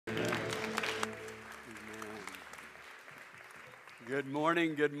Good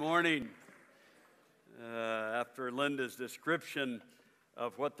morning, good morning. After Linda's description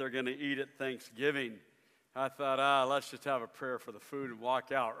of what they're going to eat at Thanksgiving, I thought, let's just have a prayer for the food and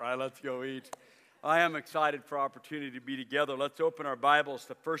walk out, right? Let's go eat. I am excited for opportunity to be together. Let's open our Bibles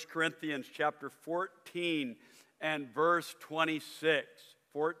to 1 Corinthians chapter 14 and verse 26.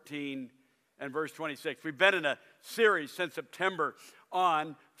 14 and verse 26. We've been in a series since September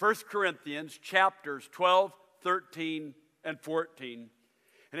on 1 Corinthians chapters 12, 13, and 14.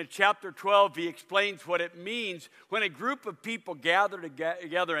 And in chapter 12, he explains what it means when a group of people gather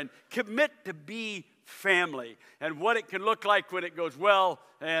together and commit to be family, and what it can look like when it goes well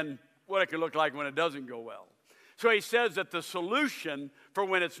and what it can look like when it doesn't go well. So he says that the solution for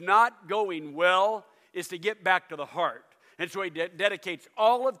when it's not going well is to get back to the heart. And so he dedicates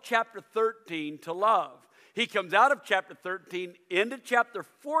all of chapter 13 to love. He comes out of chapter 13 into chapter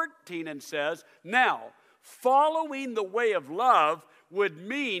 14 and says, now, following the way of love would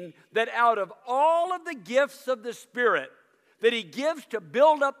mean that out of all of the gifts of the Spirit that he gives to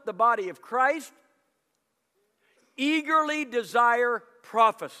build up the body of Christ, eagerly desire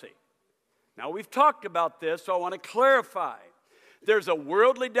prophecy. Now, we've talked about this, so I want to clarify. There's a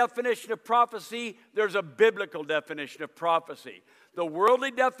worldly definition of prophecy. There's a biblical definition of prophecy. The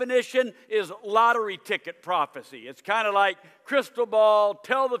worldly definition is lottery ticket prophecy. It's kind of like crystal ball,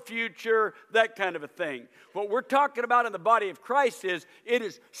 tell the future, that kind of a thing. What we're talking about in the body of Christ is it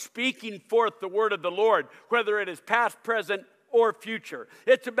is speaking forth the word of the Lord, whether it is past, present, or future.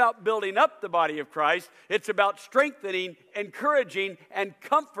 It's about building up the body of Christ. It's about strengthening, encouraging, and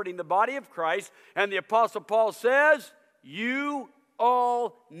comforting the body of Christ. And the Apostle Paul says, you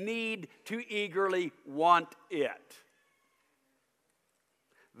all need to eagerly want it.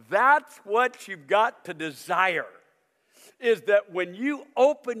 That's what you've got to desire, is that when you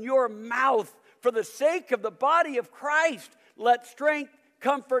open your mouth for the sake of the body of Christ, let strength,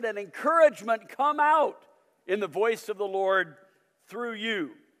 comfort, and encouragement come out in the voice of the Lord through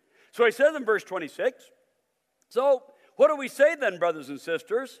you. So he says in verse 26, so what do we say then, brothers and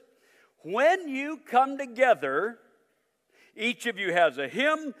sisters? When you come together, each of you has a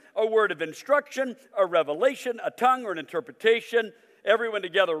hymn, a word of instruction, a revelation, a tongue, or an interpretation. Everyone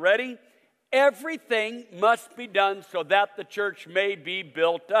together ready? Everything must be done so that the church may be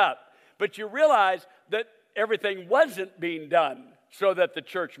built up. But you realize that everything wasn't being done so that the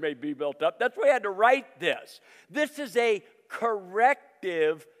church may be built up. That's why I had to write this. This is a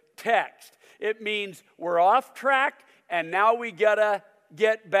corrective text. It means we're off track and now we gotta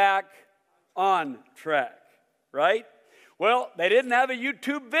get back on track, right? Well, they didn't have a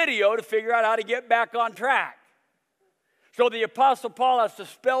YouTube video to figure out how to get back on track. So the Apostle Paul has to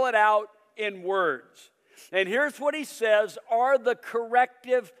spell it out in words. And here's what he says are the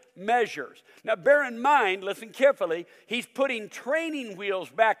corrective measures. Now bear in mind, listen carefully, he's putting training wheels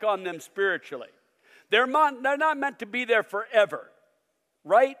back on them spiritually. They're not meant to be there forever,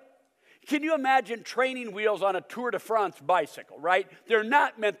 right? Can you imagine training wheels on a Tour de France bicycle, right? They're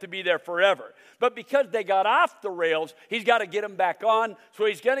not meant to be there forever. But because they got off the rails, he's got to get them back on. So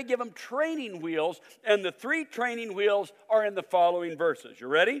he's going to give them training wheels. And the 3 training wheels are in the following verses. You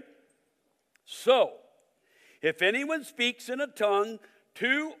ready? So, if anyone speaks in a tongue,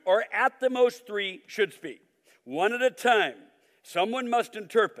 2 or at the most 3 should speak. 1 at a time. Someone must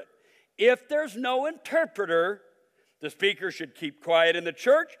interpret. If there's no interpreter, the speaker should keep quiet in the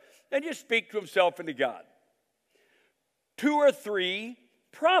church and just speak to himself and to God. 2 or 3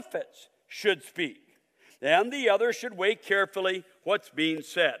 prophets should speak, and the other should weigh carefully what's being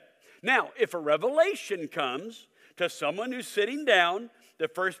said. Now, if a revelation comes to someone who's sitting down, the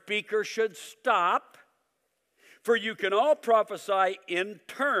first speaker should stop, for you can all prophesy in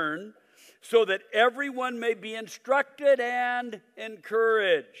turn, so that everyone may be instructed and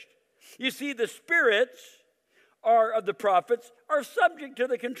encouraged. You see, the spirits of the prophets are subject to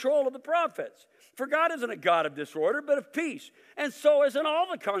the control of the prophets. For God isn't a God of disorder, but of peace. And so isn't all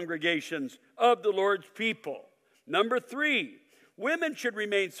the congregations of the Lord's people. Number 3, women should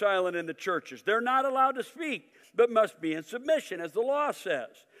remain silent in the churches. They're not allowed to speak, but must be in submission, as the law says.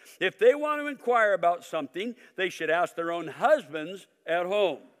 If they want to inquire about something, they should ask their own husbands at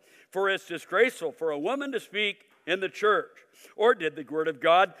home. For it's disgraceful for a woman to speak in the church. Or did the word of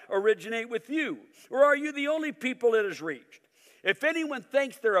God originate with you? Or are you the only people it has reached? If anyone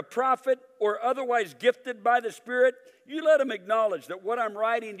thinks they're a prophet or otherwise gifted by the Spirit, you let him acknowledge that what I'm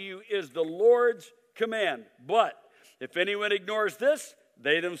writing to you is the Lord's command. But if anyone ignores this,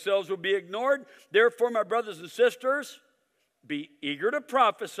 they themselves will be ignored. Therefore, my brothers and sisters, be eager to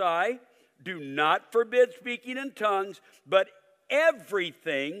prophesy. Do not forbid speaking in tongues, but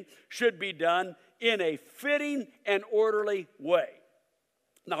everything should be done in a fitting and orderly way.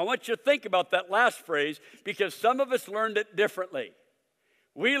 Now, I want you to think about that last phrase because some of us learned it differently.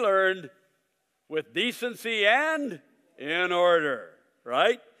 We learned with decency and in order,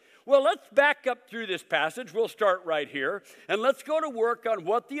 right? Well, let's back up through this passage. We'll start right here. And let's go to work on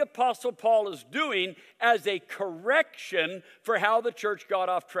what the Apostle Paul is doing as a correction for how the church got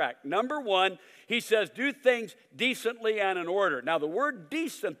off track. Number one, he says, do things decently and in order. Now, the word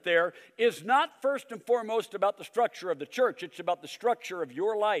decent there is not first and foremost about the structure of the church. It's about the structure of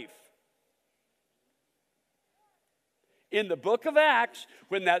your life. In the book of Acts,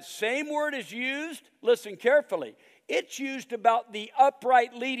 when that same word is used, listen carefully, it's used about the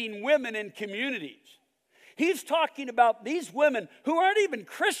upright leading women in communities. He's talking about these women who aren't even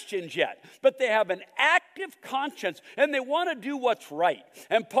Christians yet, but they have an active conscience and they want to do what's right.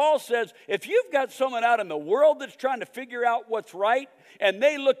 And Paul says, if you've got someone out in the world that's trying to figure out what's right, and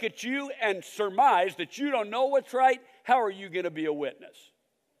they look at you and surmise that you don't know what's right, how are you going to be a witness?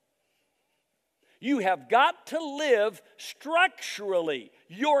 You have got to live structurally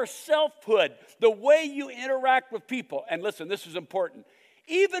your selfhood, the way you interact with people. And listen, this is important.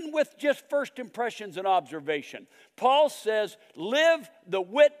 Even with just first impressions and observation, Paul says, live the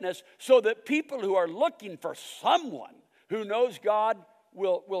witness so that people who are looking for someone who knows God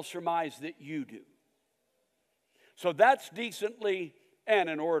will surmise that you do. So that's decently and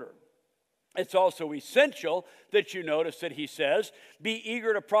in order. It's also essential that you notice that he says, be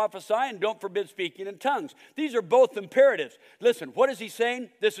eager to prophesy and don't forbid speaking in tongues. These are both imperatives. Listen, what is he saying?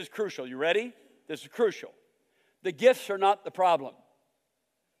 This is crucial. You ready? This is crucial. The gifts are not the problem.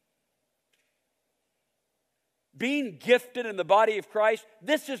 Being gifted in the body of Christ,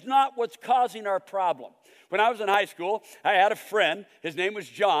 this is not what's causing our problem. When I was in high school, I had a friend. His name was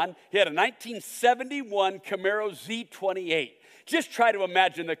John. He had a 1971 Camaro Z28. Just try to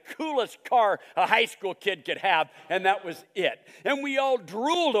imagine the coolest car a high school kid could have, and that was it. And we all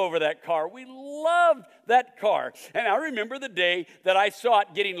drooled over that car. We loved that car. And I remember the day that I saw it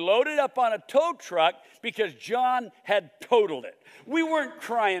getting loaded up on a tow truck because John had totaled it. We weren't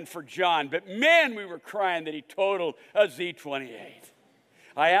crying for John, but man, we were crying that he totaled a Z28.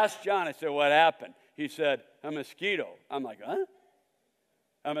 I asked John, I said, what happened? He said, a mosquito. I'm like, huh?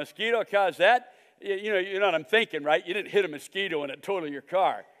 A mosquito caused that? You know what I'm thinking, right? You didn't hit a mosquito and it totaled your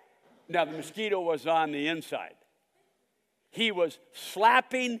car. Now, the mosquito was on the inside. He was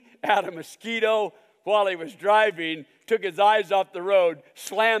slapping at a mosquito while he was driving, took his eyes off the road,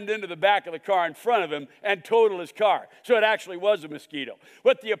 slammed into the back of the car in front of him, and totaled his car. So it actually was a mosquito.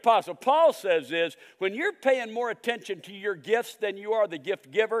 What the Apostle Paul says is, when you're paying more attention to your gifts than you are the gift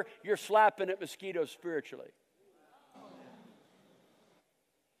giver, you're slapping at mosquitoes spiritually.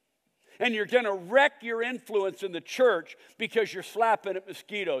 And you're going to wreck your influence in the church because you're slapping at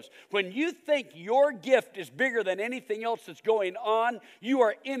mosquitoes. When you think your gift is bigger than anything else that's going on, you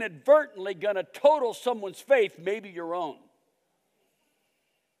are inadvertently going to total someone's faith, maybe your own.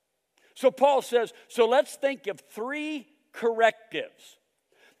 So Paul says, so let's think of 3 correctives.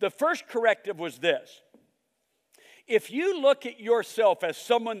 The first corrective was this. If you look at yourself as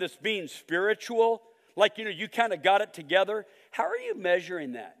someone that's being spiritual, like, you kind of got it together, how are you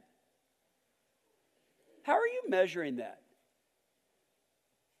measuring that? How are you measuring that?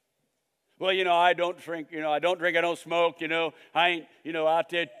 Well, I don't drink, I don't smoke, I ain't, out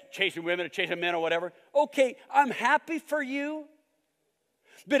there chasing women or chasing men or whatever. Okay, I'm happy for you.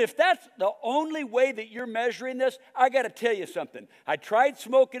 But if that's the only way that you're measuring this, I got to tell you something. I tried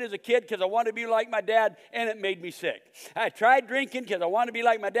smoking as a kid because I wanted to be like my dad, and it made me sick. I tried drinking because I wanted to be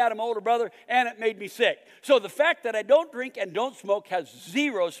like my dad and my older brother, and it made me sick. So the fact that I don't drink and don't smoke has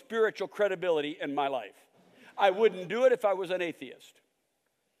 0 spiritual credibility in my life. I wouldn't do it if I was an atheist.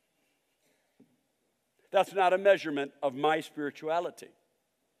 That's not a measurement of my spirituality.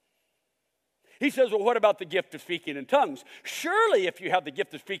 He says, well, what about the gift of speaking in tongues? Surely if you have the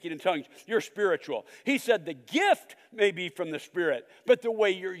gift of speaking in tongues, you're spiritual. He said the gift may be from the Spirit, but the way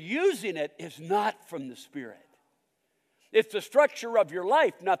you're using it is not from the Spirit. It's the structure of your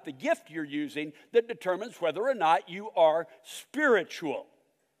life, not the gift you're using, that determines whether or not you are spiritual.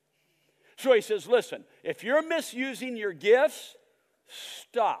 So he says, listen, if you're misusing your gifts,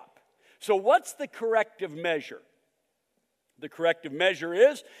 stop. So what's the corrective measure? The corrective measure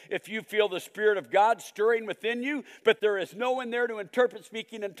is if you feel the Spirit of God stirring within you, but there is no one there to interpret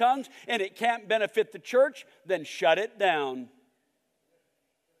speaking in tongues, and it can't benefit the church, then shut it down.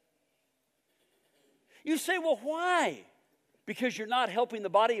 You say, well, why? Because you're not helping the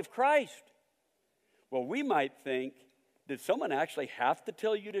body of Christ. Well, we might think, did someone actually have to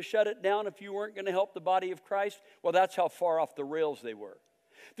tell you to shut it down if you weren't going to help the body of Christ? Well, that's how far off the rails they were.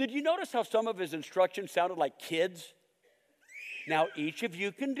 Did you notice how some of his instructions sounded like kids? Now, each of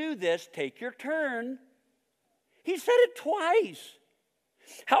you can do this. Take your turn. He said it twice.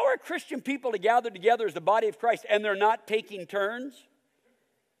 How are Christian people to gather together as the body of Christ and they're not taking turns?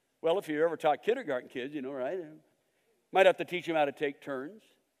 Well, if you ever taught kindergarten kids, you know, right? Might have to teach them how to take turns.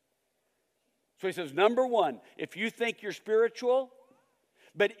 So he says, number one, if you think you're spiritual,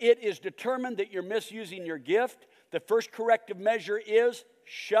 but it is determined that you're misusing your gift, the first corrective measure is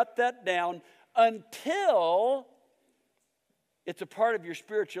shut that down until it's a part of your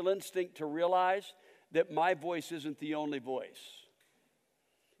spiritual instinct to realize that my voice isn't the only voice.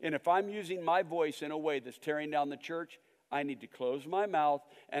 And if I'm using my voice in a way that's tearing down the church, I need to close my mouth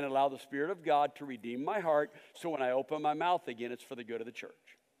and allow the Spirit of God to redeem my heart, so when I open my mouth again, it's for the good of the church.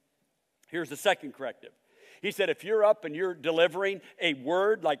 Here's the second corrective. He said, if you're up and you're delivering a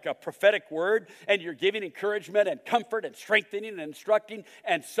word, like a prophetic word, and you're giving encouragement and comfort and strengthening and instructing,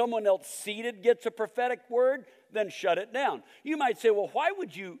 and someone else seated gets a prophetic word, then shut it down. You might say, well, why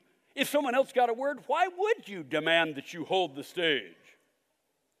would you, if someone else got a word, why would you demand that you hold the stage?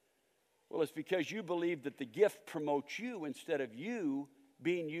 Well, it's because you believe that the gift promotes you instead of you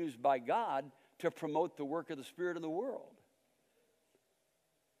being used by God to promote the work of the Spirit in the world.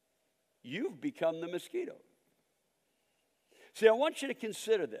 You've become the mosquito. See, I want you to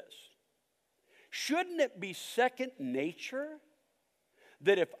consider this. Shouldn't it be second nature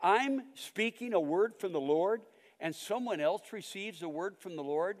that if I'm speaking a word from the Lord and someone else receives a word from the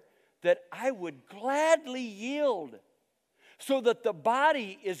Lord, that I would gladly yield, so that the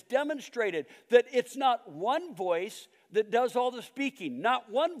body is demonstrated that it's not one voice that does all the speaking, not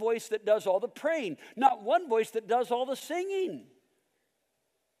one voice that does all the praying, not one voice that does all the singing.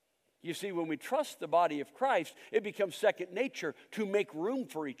 You see, when we trust the body of Christ, it becomes second nature to make room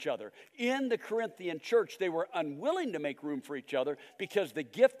for each other. In the Corinthian church, they were unwilling to make room for each other because the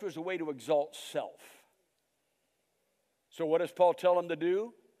gift was a way to exalt self. So what does Paul tell them to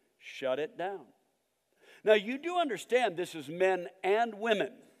do? Shut it down. Now, you do understand this is men and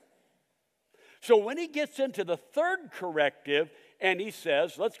women. So when he gets into the third corrective, and he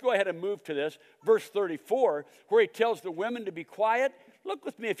says, let's go ahead and move to this, verse 34, where he tells the women to be quiet. Look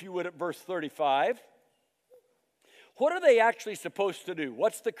with me, if you would, at verse 35. What are they actually supposed to do?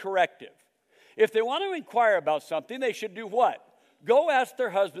 What's the corrective? If they want to inquire about something, they should do what? Go ask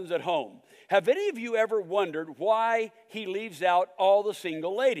their husbands at home. Have any of you ever wondered why he leaves out all the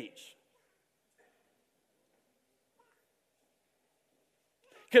single ladies?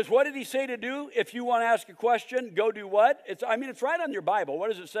 Because what did he say to do? If you want to ask a question, go do what? It's right on your Bible. What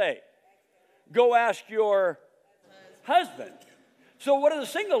does it say? Go ask your husband. So what do the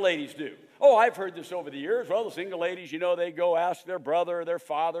single ladies do? Oh, I've heard this over the years. Well, the single ladies, they go ask their brother, their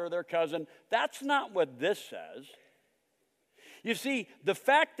father, their cousin. That's not what this says. You see, the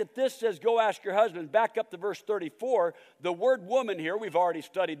fact that this says, go ask your husband, back up to verse 34, the word woman here, we've already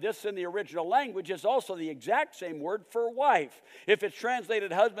studied this in the original language, is also the exact same word for wife. If it's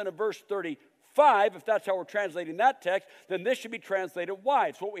translated husband in verse 35, if that's how we're translating that text, then this should be translated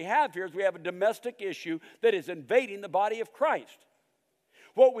wives. What we have here is we have a domestic issue that is invading the body of Christ.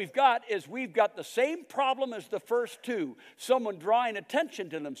 What we've got is we've got the same problem as the first two, someone drawing attention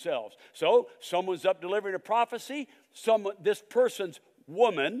to themselves. So someone's up delivering a prophecy, this person's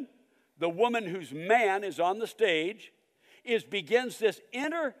woman, the woman whose man is on the stage, begins this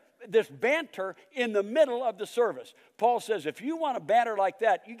banter in the middle of the service. Paul says, if you want a banter like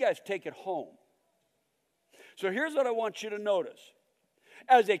that, you guys take it home. So here's what I want you to notice.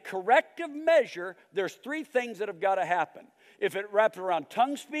 As a corrective measure, there's three things that have got to happen. If it wraps around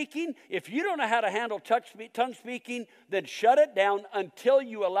tongue speaking, if you don't know how to handle tongue speaking, then shut it down until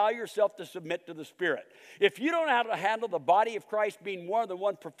you allow yourself to submit to the Spirit. If you don't know how to handle the body of Christ being more than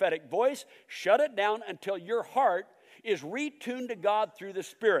one prophetic voice, shut it down until your heart is retuned to God through the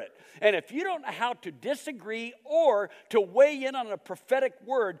Spirit. And if you don't know how to disagree or to weigh in on a prophetic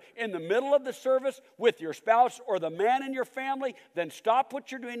word in the middle of the service with your spouse or the man in your family, then stop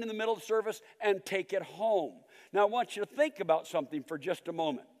what you're doing in the middle of the service and take it home. Now, I want you to think about something for just a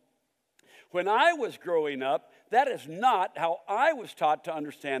moment. When I was growing up, that is not how I was taught to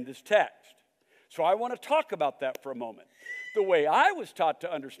understand this text. So I want to talk about that for a moment. The way I was taught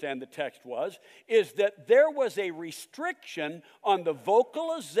to understand the text is that there was a restriction on the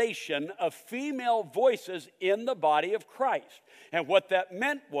vocalization of female voices in the body of Christ. And what that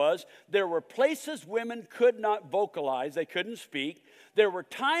meant was there were places women could not vocalize, they couldn't speak. There were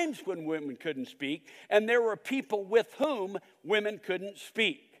times when women couldn't speak, and there were people with whom women couldn't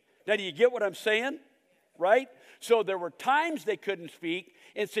speak. Now, do you get what I'm saying? right? So there were times they couldn't speak,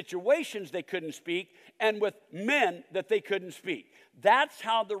 in situations they couldn't speak, and with men that they couldn't speak. That's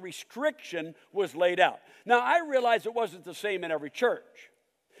how the restriction was laid out. Now, I realize it wasn't the same in every church.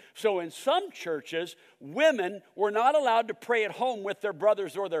 So in some churches, women were not allowed to pray at home with their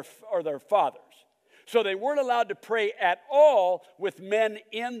brothers or their fathers. So they weren't allowed to pray at all with men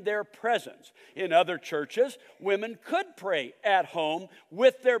in their presence. In other churches, women could pray at home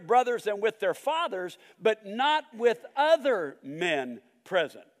with their brothers and with their fathers, but not with other men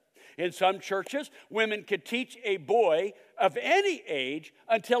present. In some churches, women could teach a boy of any age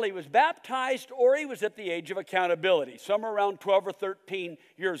until he was baptized or he was at the age of accountability, somewhere around 12 or 13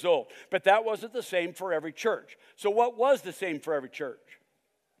 years old. But that wasn't the same for every church. So what was the same for every church?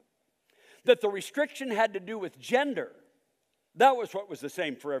 That the restriction had to do with gender. That was what was the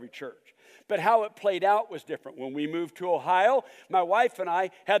same for every church. But how it played out was different. When we moved to Ohio, my wife and I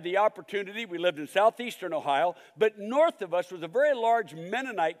had the opportunity, we lived in southeastern Ohio, but north of us was a very large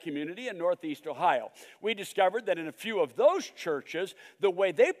Mennonite community in northeast Ohio. We discovered that in a few of those churches, the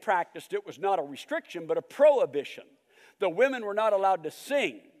way they practiced it was not a restriction, but a prohibition. The women were not allowed to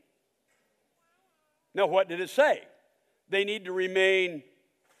sing. Now, what did it say? They need to remain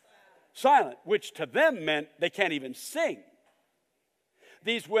silent, which to them meant they can't even sing.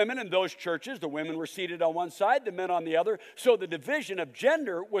 These women in those churches, the women were seated on one side, the men on the other, so the division of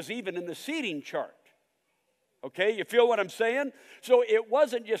gender was even in the seating chart. Okay, you feel what I'm saying? So it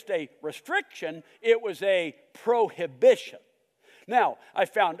wasn't just a restriction, it was a prohibition. Now, I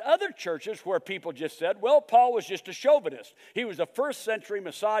found other churches where people just said, well, Paul was just a chauvinist. He was a first century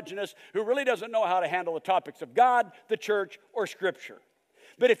misogynist who really doesn't know how to handle the topics of God, the church, or Scripture.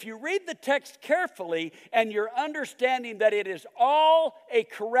 But if you read the text carefully and you're understanding that it is all a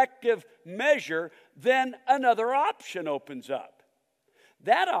corrective measure, then another option opens up.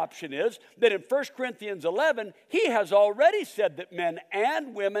 That option is that in 1 Corinthians 11, he has already said that men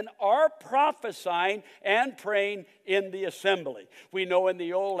and women are prophesying and praying in the assembly. We know in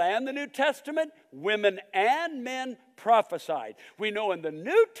the Old and the New Testament, women and men prophesied. We know in the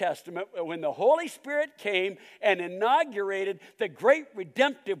New Testament, when the Holy Spirit came and inaugurated the great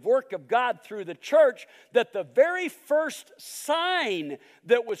redemptive work of God through the church, that the very first sign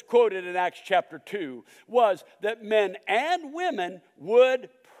that was quoted in Acts chapter 2 was that men and women would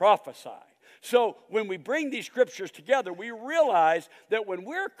prophesy. So when we bring these scriptures together, we realize that when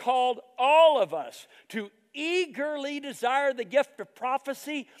we're called, all of us, to eagerly desire the gift of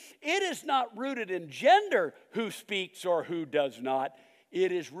prophecy, it is not rooted in gender who speaks or who does not.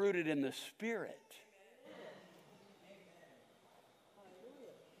 It is rooted in the Spirit.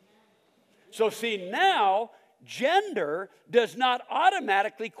 So see, now gender does not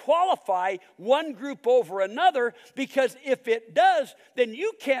automatically qualify one group over another, because if it does, then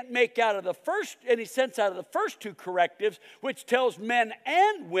you can't make any sense out of the first two correctives, which tells men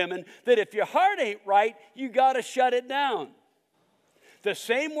and women that if your heart ain't right, you got to shut it down. The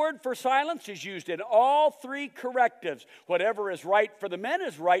same word for silence is used in all three correctives. Whatever is right for the men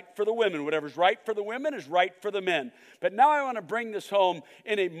is right for the women. Whatever is right for the women is right for the men. But now I want to bring this home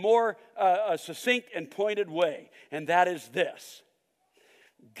in a more succinct and pointed way, and that is this.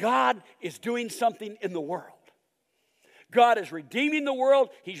 God is doing something in the world. God is redeeming the world.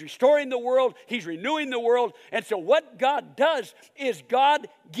 He's restoring the world. He's renewing the world. And so what God does is God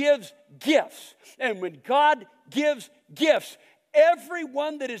gives gifts. And when God gives gifts,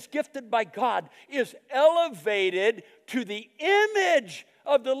 everyone that is gifted by God is elevated to the image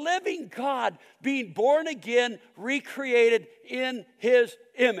of the living God, being born again, recreated in His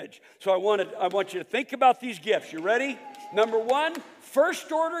image. So I want you to think about these gifts. You ready? Number one, first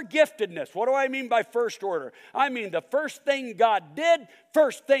order giftedness. What do I mean by first order? I mean the first thing God did,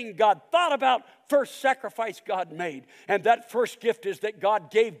 first thing God thought about, first sacrifice God made. And that first gift is that God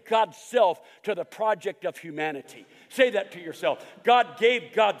gave God's self to the project of humanity. Say that to yourself. God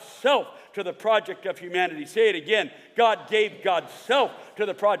gave God's self to the project of humanity. Say it again. God gave God's self to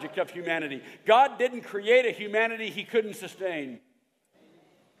the project of humanity. God didn't create a humanity He couldn't sustain.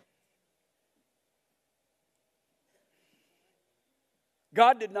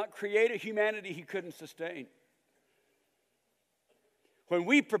 God did not create a humanity He couldn't sustain. When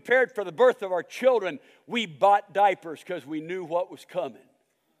we prepared for the birth of our children, we bought diapers because we knew what was coming.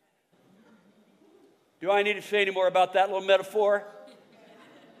 Do I need to say any more about that little metaphor?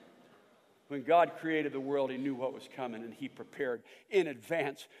 When God created the world, he knew what was coming, and he prepared in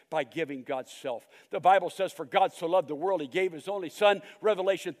advance by giving God's self. The Bible says, for God so loved the world, he gave his only son.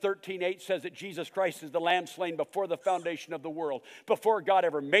 Revelation 13:8 says that Jesus Christ is the lamb slain before the foundation of the world. Before God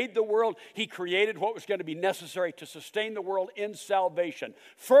ever made the world, he created what was going to be necessary to sustain the world in salvation.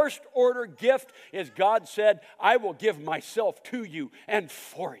 First order gift is God said, I will give myself to you and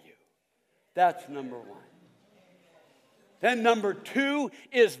for you. That's number one. Then number two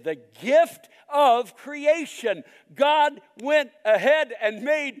is the gift of creation. God went ahead and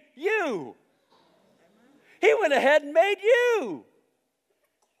made you. He went ahead and made you.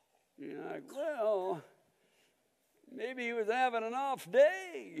 You're like, well, maybe he was having an off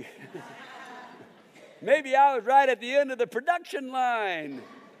day. Maybe I was right at the end of the production line.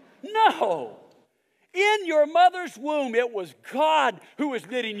 No. In your mother's womb, it was God who was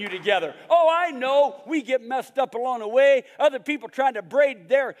knitting you together. Oh, I know we get messed up along the way. Other people trying to braid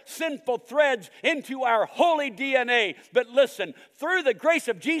their sinful threads into our holy DNA. But listen, through the grace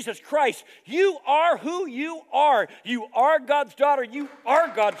of Jesus Christ, you are who you are. You are God's daughter. You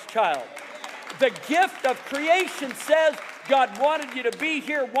are God's child. The gift of creation says God wanted you to be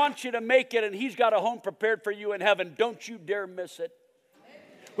here, wants you to make it, and he's got a home prepared for you in heaven. Don't you dare miss it.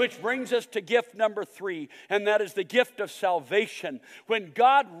 Which brings us to gift number three, and that is the gift of salvation. When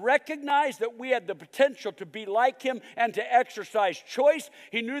God recognized that we had the potential to be like him and to exercise choice,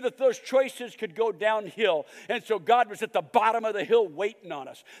 he knew that those choices could go downhill. And so God was at the bottom of the hill waiting on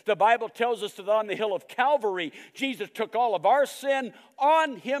us. The Bible tells us that on the hill of Calvary, Jesus took all of our sin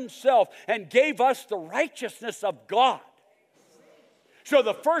on himself and gave us the righteousness of God. So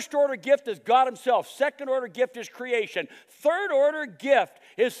the first order gift is God himself. Second order gift is creation. Third order gift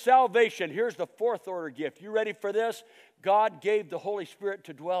is salvation. Here's the fourth order gift. You ready for this? God gave the Holy Spirit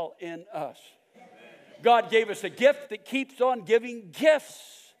to dwell in us. God gave us a gift that keeps on giving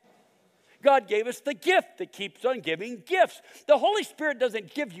gifts. God gave us the gift that keeps on giving gifts. The Holy Spirit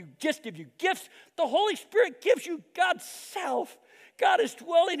doesn't give you gifts. The Holy Spirit gives you God's self. God is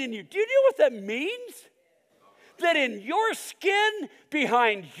dwelling in you. Do you know what that means? That in your skin,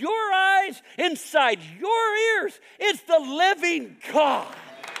 behind your eyes, inside your ears, it's the living God.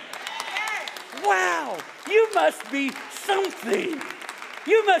 Wow, you must be something.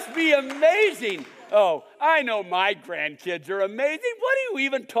 You must be amazing. Oh, I know my grandkids are amazing. What are you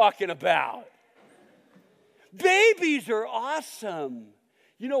even talking about? Babies are awesome.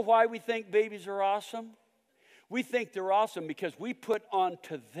 You know why we think babies are awesome? We think they're awesome because we put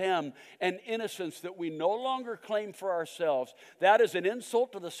onto them an innocence that we no longer claim for ourselves. That is an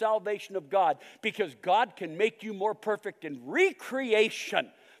insult to the salvation of God, because God can make you more perfect in recreation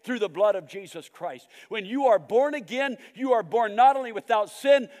through the blood of Jesus Christ. When you are born again, you are born not only without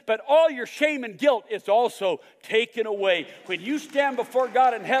sin, but all your shame and guilt is also taken away. When you stand before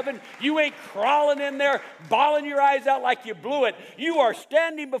God in heaven, you ain't crawling in there, bawling your eyes out like you blew it. You are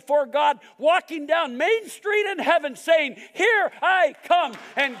standing before God, walking down Main Street in heaven saying, here I come.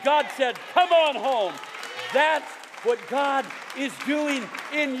 And God said, come on home. That's what God is doing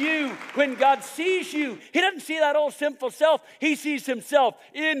in you. When God sees you, he doesn't see that old sinful self. He sees himself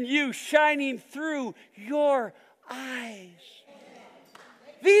in you, shining through your eyes.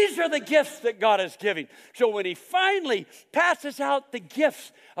 These are the gifts that God is giving. So when he finally passes out the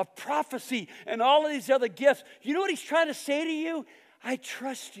gifts of prophecy and all of these other gifts, you know what he's trying to say to you? I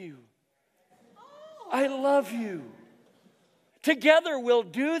trust you. I love you. Together we'll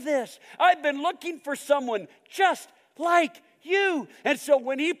do this. I've been looking for someone just like you. And so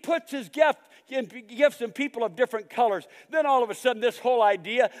when he puts his gifts in people of different colors, then all of a sudden this whole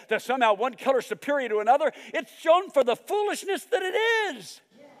idea that somehow one color is superior to another, it's shown for the foolishness that it is.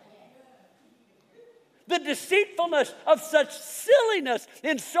 The deceitfulness of such silliness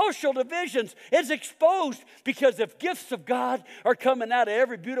in social divisions is exposed, because if gifts of God are coming out of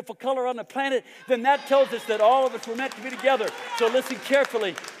every beautiful color on the planet, then that tells us that all of us were meant to be together. So listen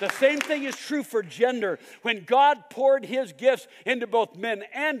carefully. The same thing is true for gender. When God poured his gifts into both men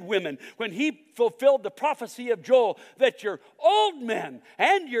and women, when he fulfilled the prophecy of Joel that your old men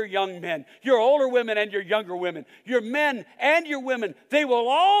and your young men, your older women and your younger women, your men and your women, they will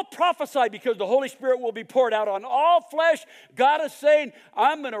all prophesy, because the Holy Spirit will be poured out on all flesh. God is saying,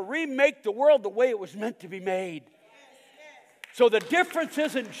 I'm going to remake the world the way it was meant to be made. So the difference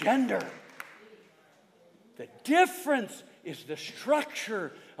isn't gender. The difference is the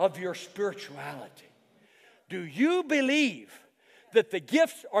structure of your spirituality. Do you believe that the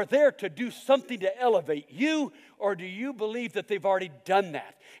gifts are there to do something to elevate you, or do you believe that they've already done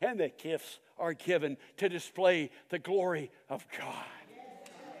that and the gifts are given to display the glory of God?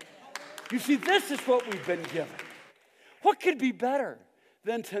 You see, this is what we've been given. What could be better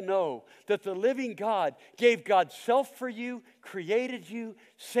than to know that the living God gave God's self for you, created you,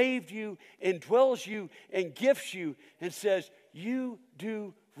 saved you, indwells you, and gifts you, and says, you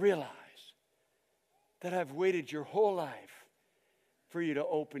do realize that I've waited your whole life for you to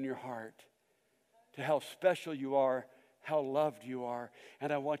open your heart to how special you are, how loved you are,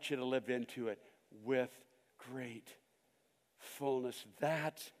 and I want you to live into it with great fullness.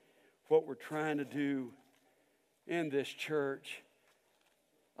 That's what we're trying to do in this church.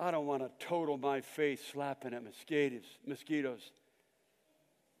 I don't want to total my faith slapping at mosquitoes.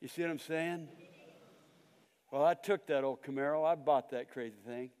 You see what I'm saying? Well, I took that old Camaro. I bought that crazy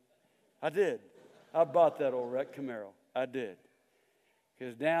thing. I did. I bought that old wrecked Camaro. I did.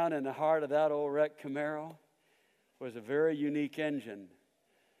 Because down in the heart of that old wrecked Camaro was a very unique engine,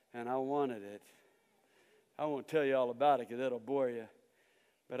 and I wanted it. I won't tell you all about it because that'll bore you,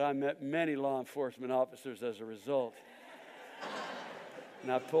 but I met many law enforcement officers as a result.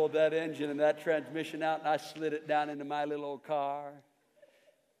 And I pulled that engine and that transmission out, and I slid it down into my little old car.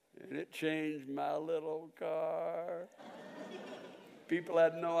 And it changed my little old car. People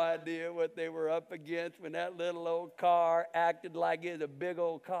had no idea what they were up against when that little old car acted like it was a big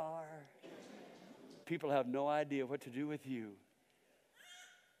old car. People have no idea what to do with you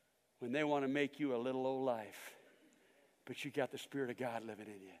when they want to make you a little old life. But you got the Spirit of God living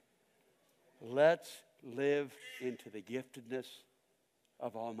in you. Let's live into the giftedness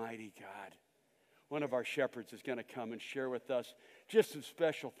of Almighty God. One of our shepherds is going to come and share with us just some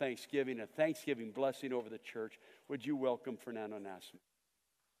special Thanksgiving, a Thanksgiving blessing over the church. Would you welcome Fernando Nassman?